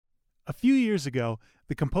A few years ago,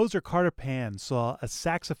 the composer Carter Pan saw a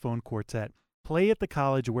saxophone quartet play at the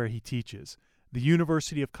college where he teaches, the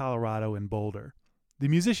University of Colorado in Boulder. The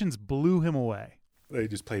musicians blew him away. They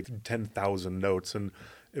just played 10,000 notes, and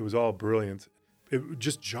it was all brilliant. It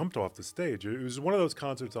just jumped off the stage. It was one of those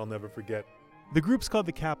concerts I'll never forget. The group's called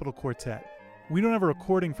the Capitol Quartet. We don't have a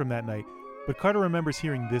recording from that night, but Carter remembers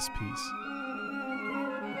hearing this piece.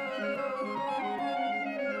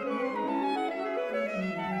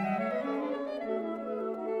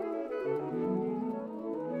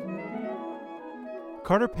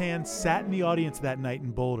 Carter Pan sat in the audience that night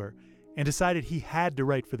in Boulder and decided he had to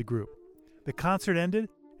write for the group. The concert ended,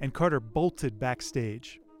 and Carter bolted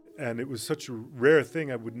backstage. And it was such a rare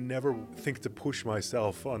thing. I would never think to push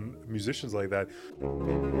myself on musicians like that.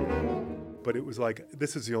 But it was like,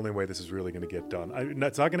 this is the only way this is really going to get done.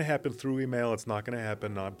 It's not going to happen through email. It's not going to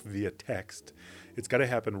happen via text. It's got to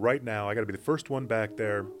happen right now. I got to be the first one back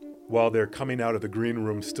there while they're coming out of the green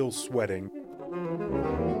room still sweating.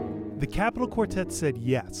 The Capitol Quartet said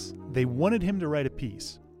yes. They wanted him to write a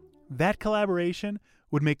piece. That collaboration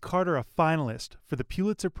would make Carter a finalist for the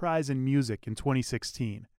Pulitzer Prize in Music in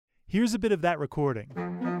 2016. Here's a bit of that recording.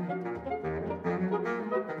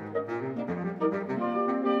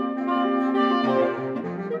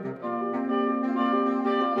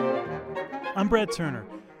 I'm Brad Turner.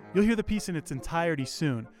 You'll hear the piece in its entirety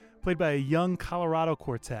soon, played by a young Colorado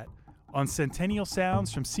quartet on Centennial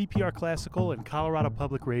Sounds from CPR Classical and Colorado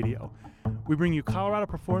Public Radio. We bring you Colorado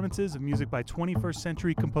performances of music by 21st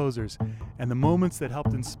century composers and the moments that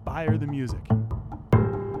helped inspire the music.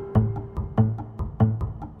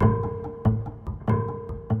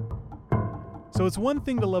 So it's one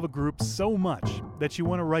thing to love a group so much that you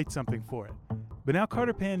want to write something for it. But now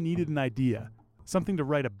Carter Pan needed an idea, something to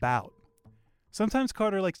write about. Sometimes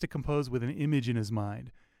Carter likes to compose with an image in his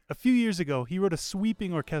mind. A few years ago, he wrote a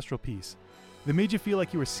sweeping orchestral piece that made you feel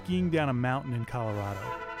like you were skiing down a mountain in Colorado.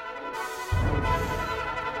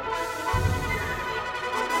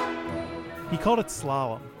 He called it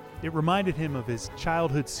Slalom. It reminded him of his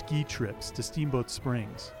childhood ski trips to Steamboat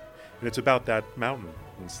Springs. And it's about that mountain.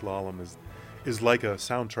 And Slalom is like a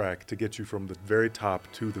soundtrack to get you from the very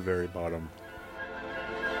top to the very bottom.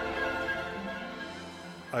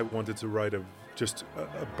 I wanted to write just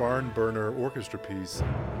a barn burner orchestra piece.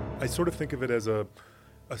 I sort of think of it as a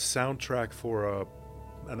soundtrack for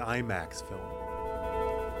an IMAX film.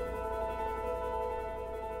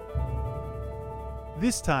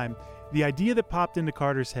 This time, the idea that popped into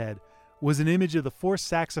Carter's head was an image of the four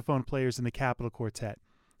saxophone players in the Capitol Quartet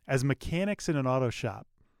as mechanics in an auto shop.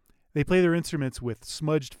 They play their instruments with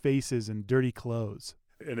smudged faces and dirty clothes.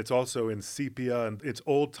 And it's also in sepia, and it's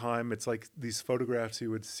old time. It's like these photographs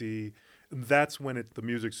you would see. And that's when the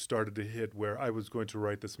music started to hit, where I was going to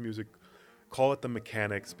write this music, call it The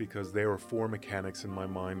Mechanics, because there were four mechanics in my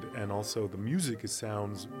mind, and also the music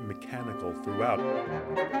sounds mechanical throughout.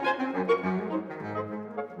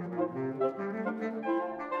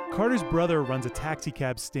 Carter's brother runs a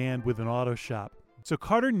taxicab stand with an auto shop, so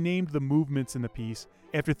Carter named the movements in the piece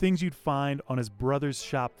after things you'd find on his brother's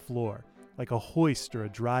shop floor, like a hoist or a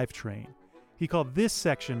drivetrain. He called this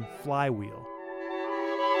section Flywheel.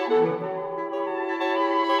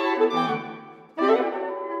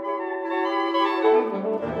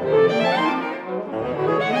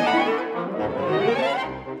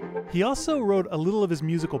 He also wrote a little of his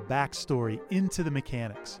musical backstory into The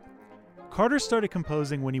Mechanics. Carter started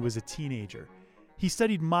composing when he was a teenager. He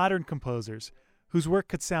studied modern composers whose work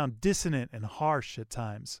could sound dissonant and harsh at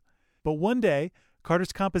times. But one day,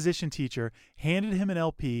 Carter's composition teacher handed him an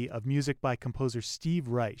LP of music by composer Steve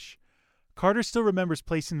Reich. Carter still remembers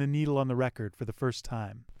placing the needle on the record for the first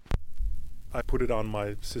time. I put it on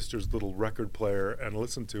my sister's little record player and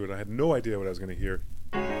listened to it. I had no idea what I was going to hear.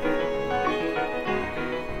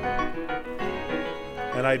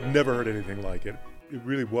 And I'd never heard anything like it. It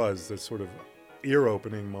really was this sort of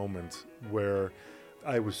ear-opening moment where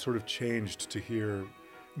I was sort of changed to hear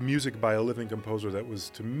music by a living composer that was,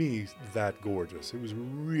 to me, that gorgeous. It was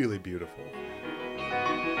really beautiful.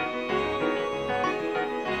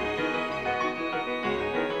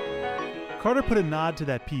 Carter put a nod to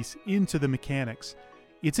that piece into The Mechanics.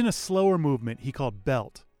 It's in a slower movement he called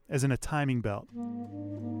belt, as in a timing belt.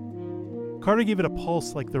 Carter gave it a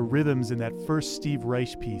pulse like the rhythms in that first Steve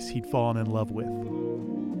Reich piece he'd fallen in love with.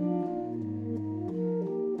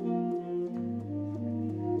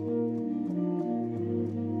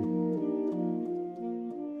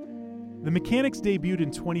 The Mechanics debuted in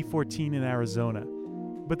 2014 in Arizona,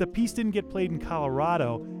 but the piece didn't get played in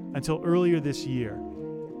Colorado until earlier this year.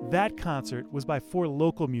 That concert was by four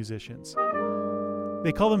local musicians.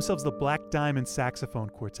 They call themselves the Black Diamond Saxophone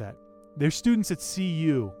Quartet. They're students at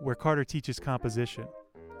CU, where Carter teaches composition.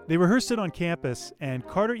 They rehearsed it on campus, and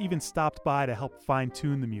Carter even stopped by to help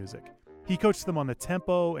fine-tune the music. He coached them on the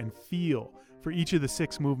tempo and feel for each of the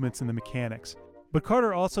 6 movements in the mechanics. But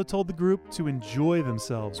Carter also told the group to enjoy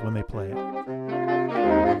themselves when they play it.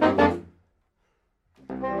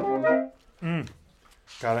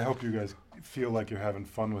 God, I hope you guys feel like you're having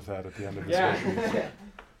fun with that at the end of this session.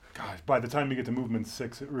 God, by the time you get to movement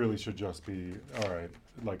 6, it really should just be, all right,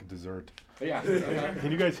 like a dessert. Yeah.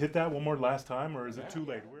 Can you guys hit that one more last time, or is it too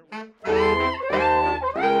late?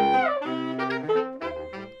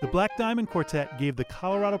 The Black Diamond Quartet gave the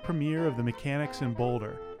Colorado premiere of the Mechanics in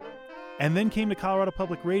Boulder, and then came to Colorado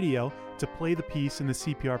Public Radio to play the piece in the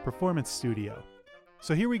CPR Performance Studio.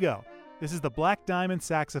 So here we go. This is the Black Diamond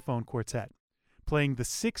Saxophone Quartet, playing the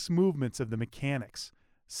 6 movements of the Mechanics,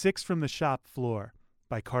 6 from the shop floor,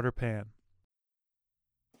 by Carter Pan.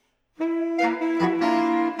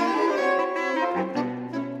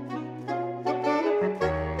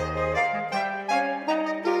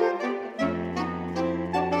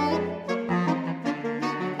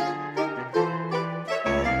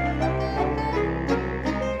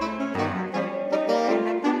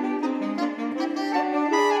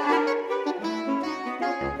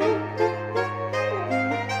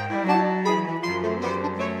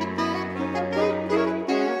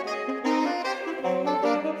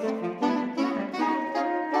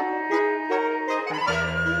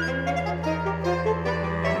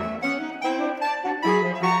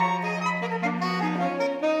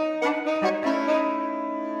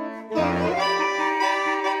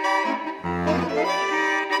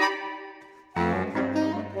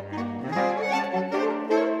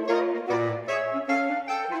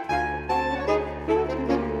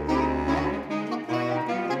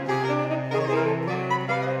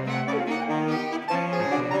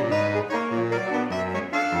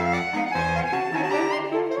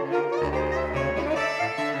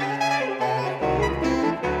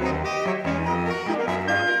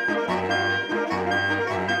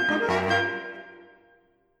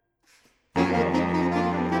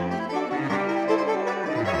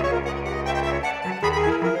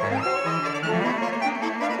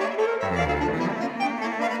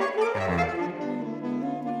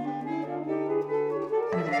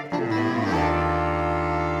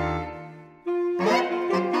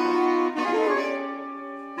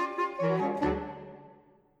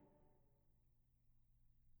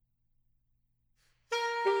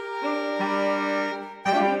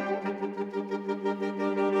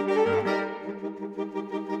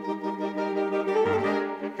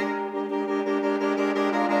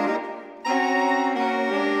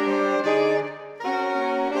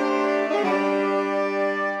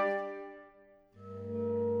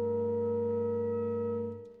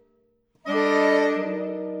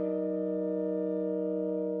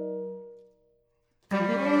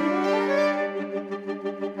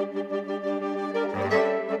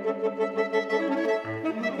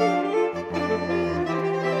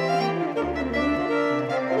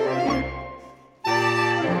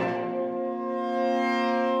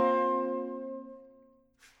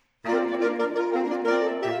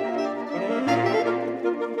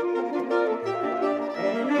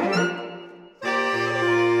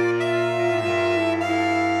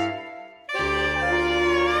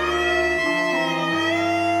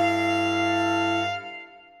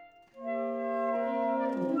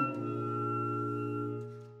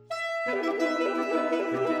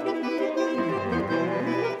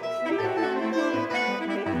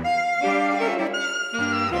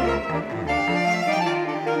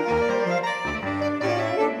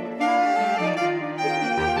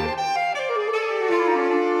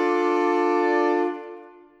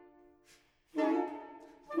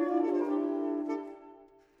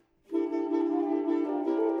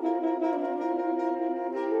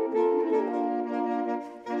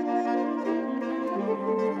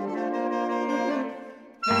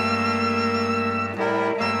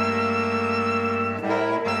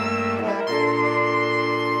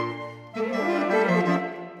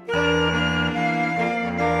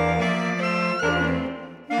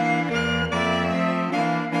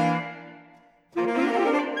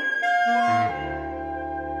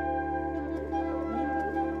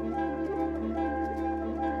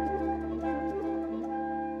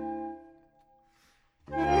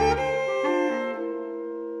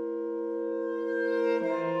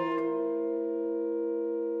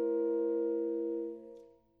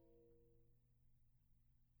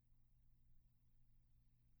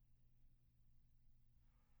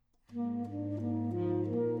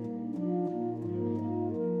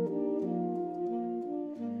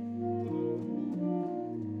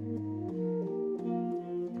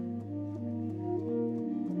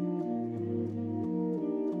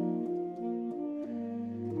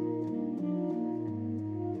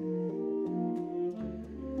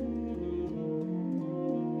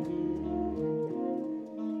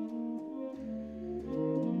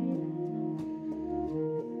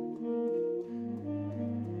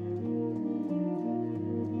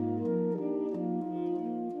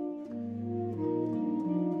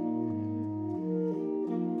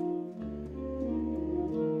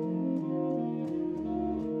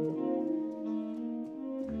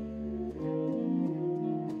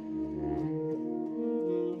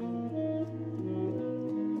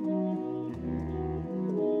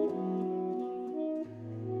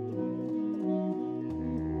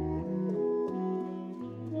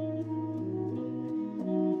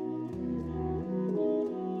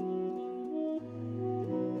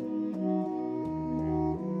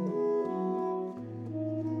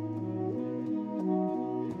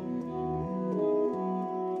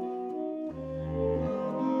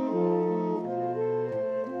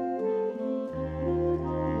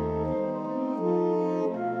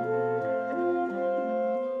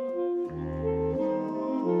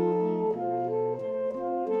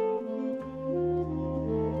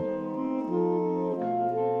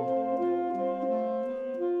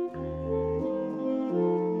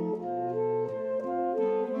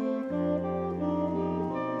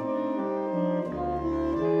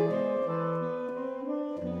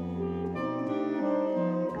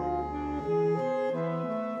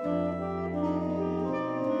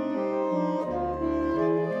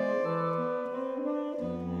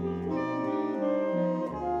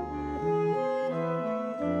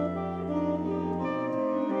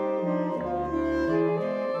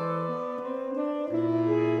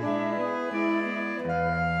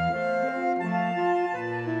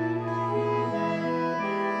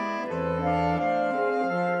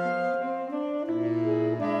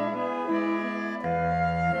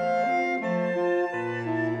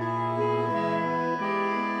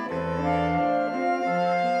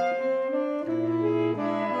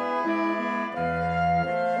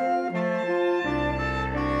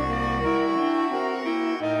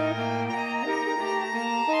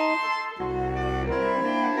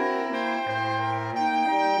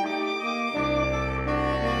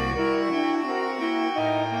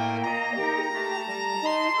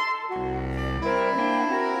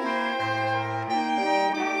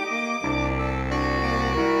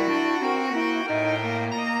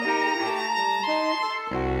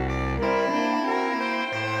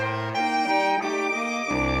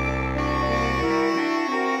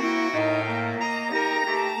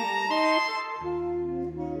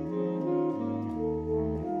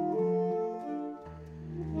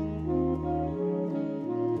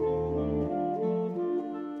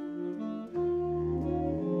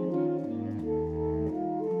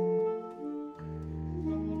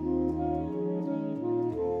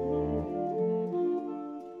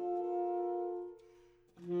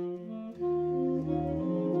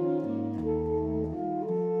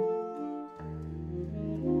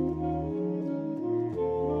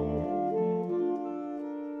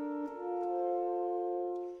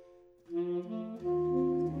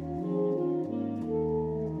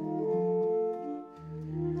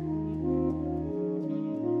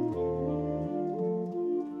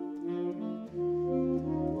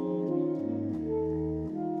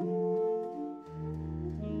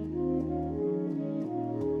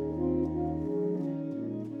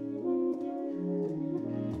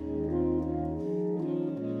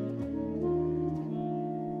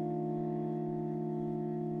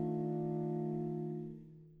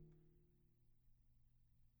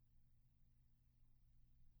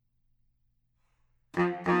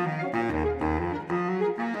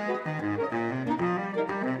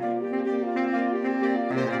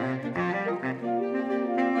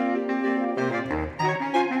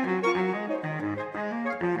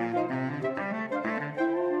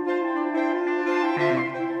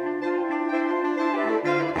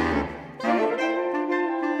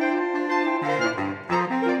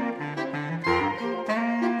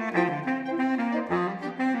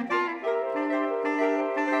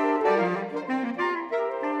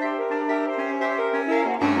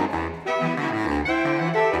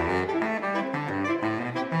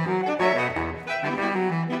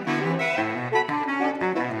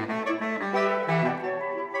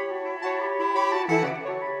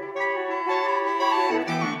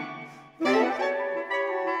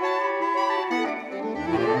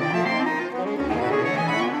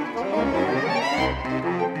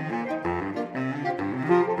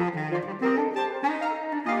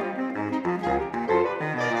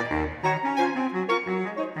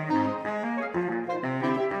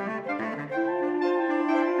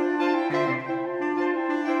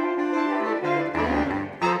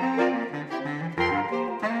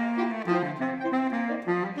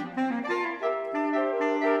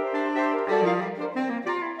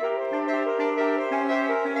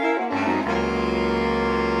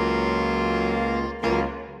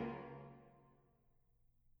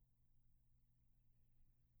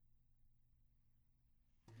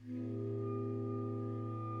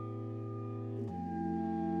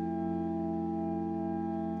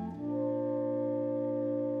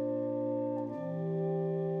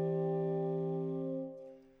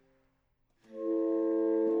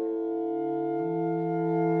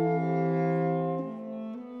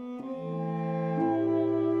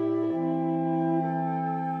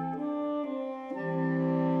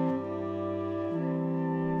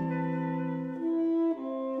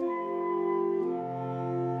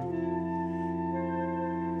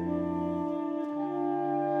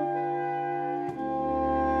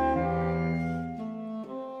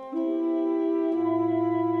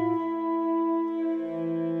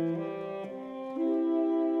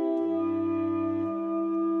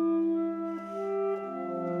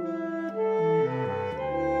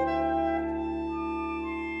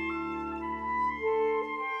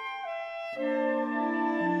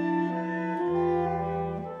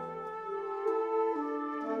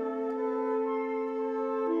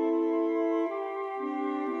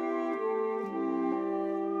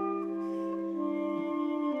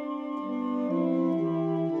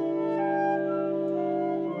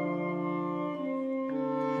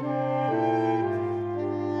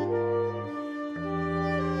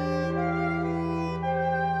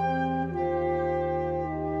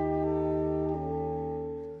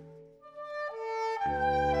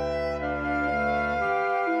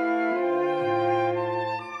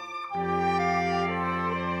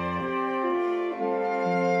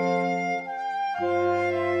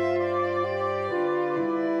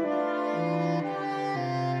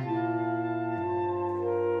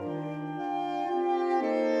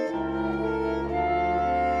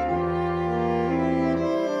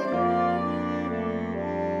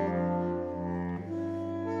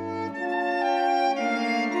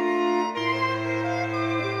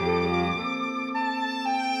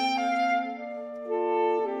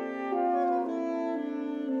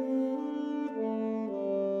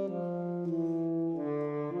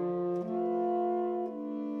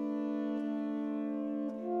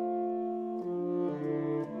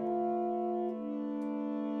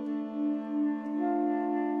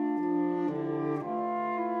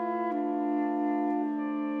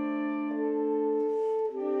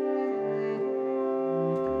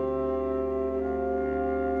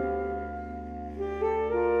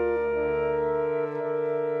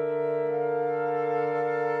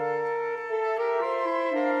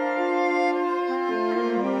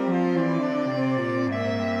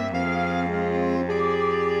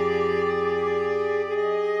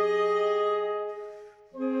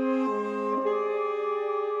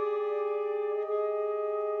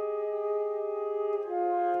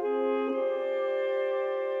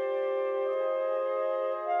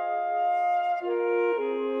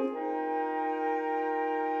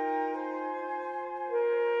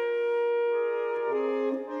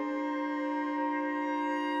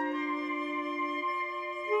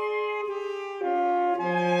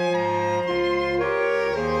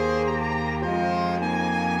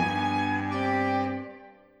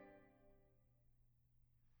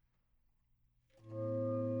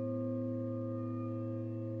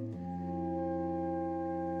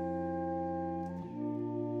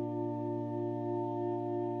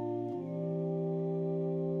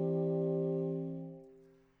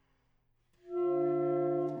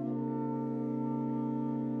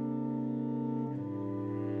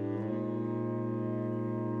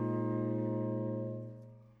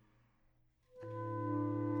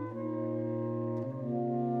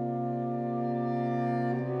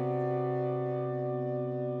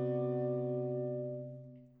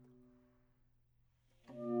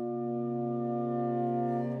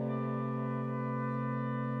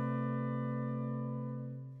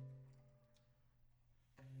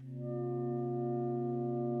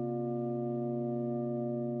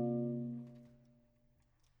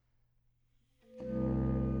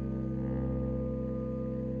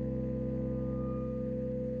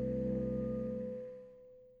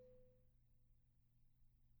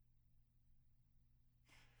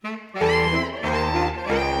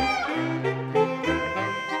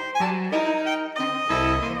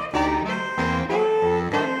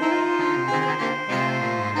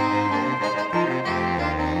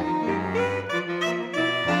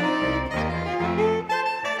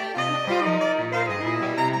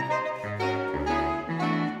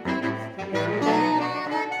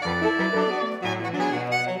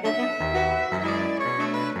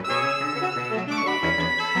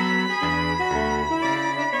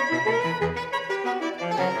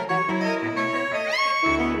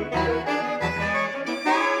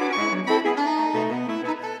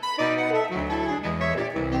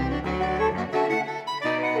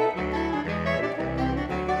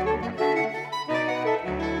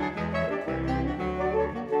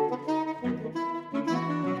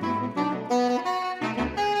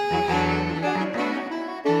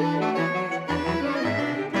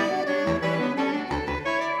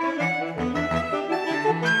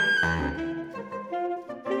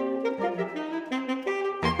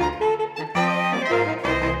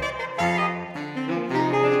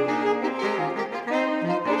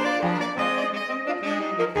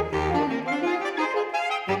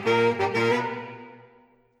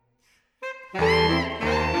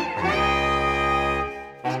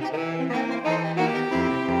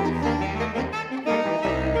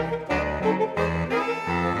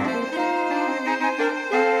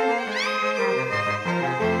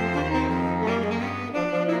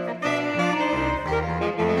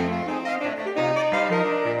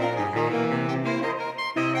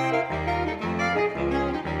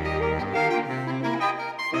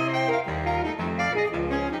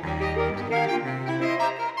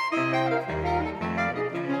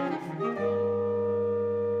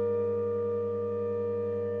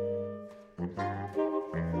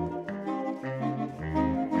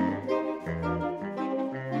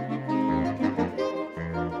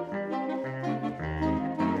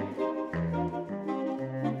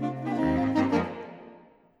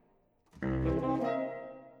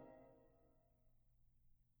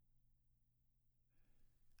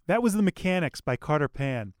 That was The Mechanics by Carter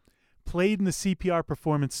Pan, played in the CPR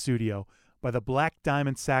Performance Studio by the Black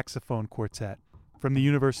Diamond Saxophone Quartet from the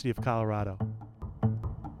University of Colorado.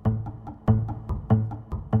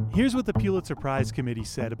 Here's what the Pulitzer Prize Committee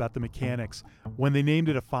said about The Mechanics when they named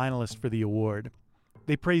it a finalist for the award.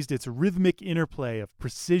 They praised its rhythmic interplay of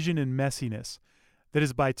precision and messiness that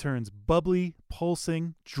is by turns bubbly,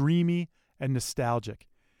 pulsing, dreamy, and nostalgic.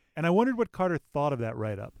 And I wondered what Carter thought of that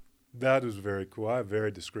write-up. That is very cool.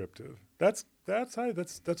 Very descriptive. That's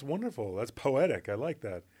wonderful. That's poetic. I like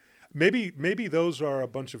that. Maybe those are a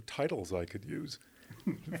bunch of titles I could use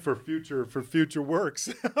for future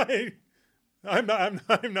works. I'm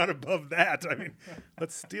not above that. I mean,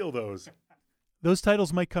 let's steal those. Those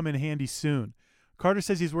titles might come in handy soon. Carter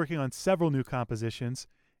says he's working on several new compositions,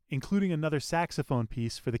 including another saxophone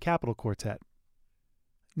piece for the Capitol Quartet.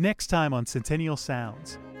 Next time on Centennial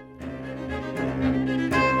Sounds.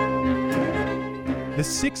 The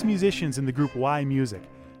 6 musicians in the group Y Music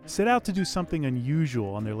set out to do something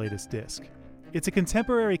unusual on their latest disc. It's a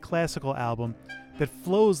contemporary classical album that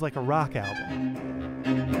flows like a rock album.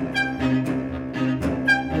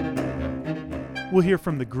 We'll hear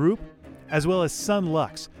from the group, as well as Sun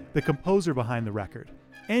Lux, the composer behind the record,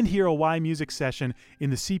 and hear a Y Music session in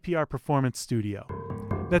the CPR Performance Studio.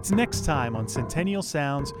 That's next time on Centennial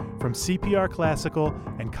Sounds from CPR Classical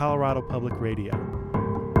and Colorado Public Radio.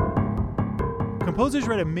 Composers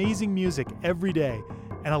write amazing music every day,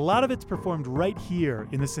 and a lot of it's performed right here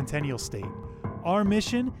in the Centennial State. Our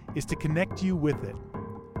mission is to connect you with it.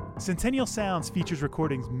 Centennial Sounds features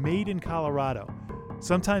recordings made in Colorado,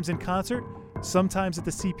 sometimes in concert, sometimes at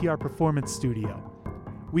the CPR Performance Studio.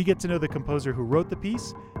 We get to know the composer who wrote the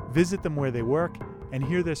piece, visit them where they work, and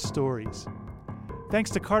hear their stories. Thanks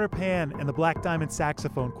to Carter Pan and the Black Diamond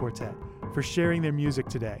Saxophone Quartet for sharing their music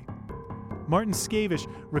today. Martin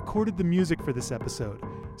Skavish recorded the music for this episode.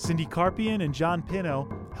 Cindy Carpian and John Pino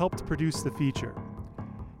helped produce the feature.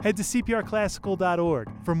 Head to cprclassical.org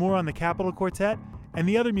for more on the Capitol Quartet and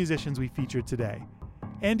the other musicians we featured today,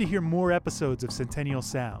 and to hear more episodes of Centennial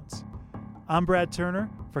Sounds. I'm Brad Turner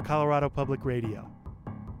for Colorado Public Radio.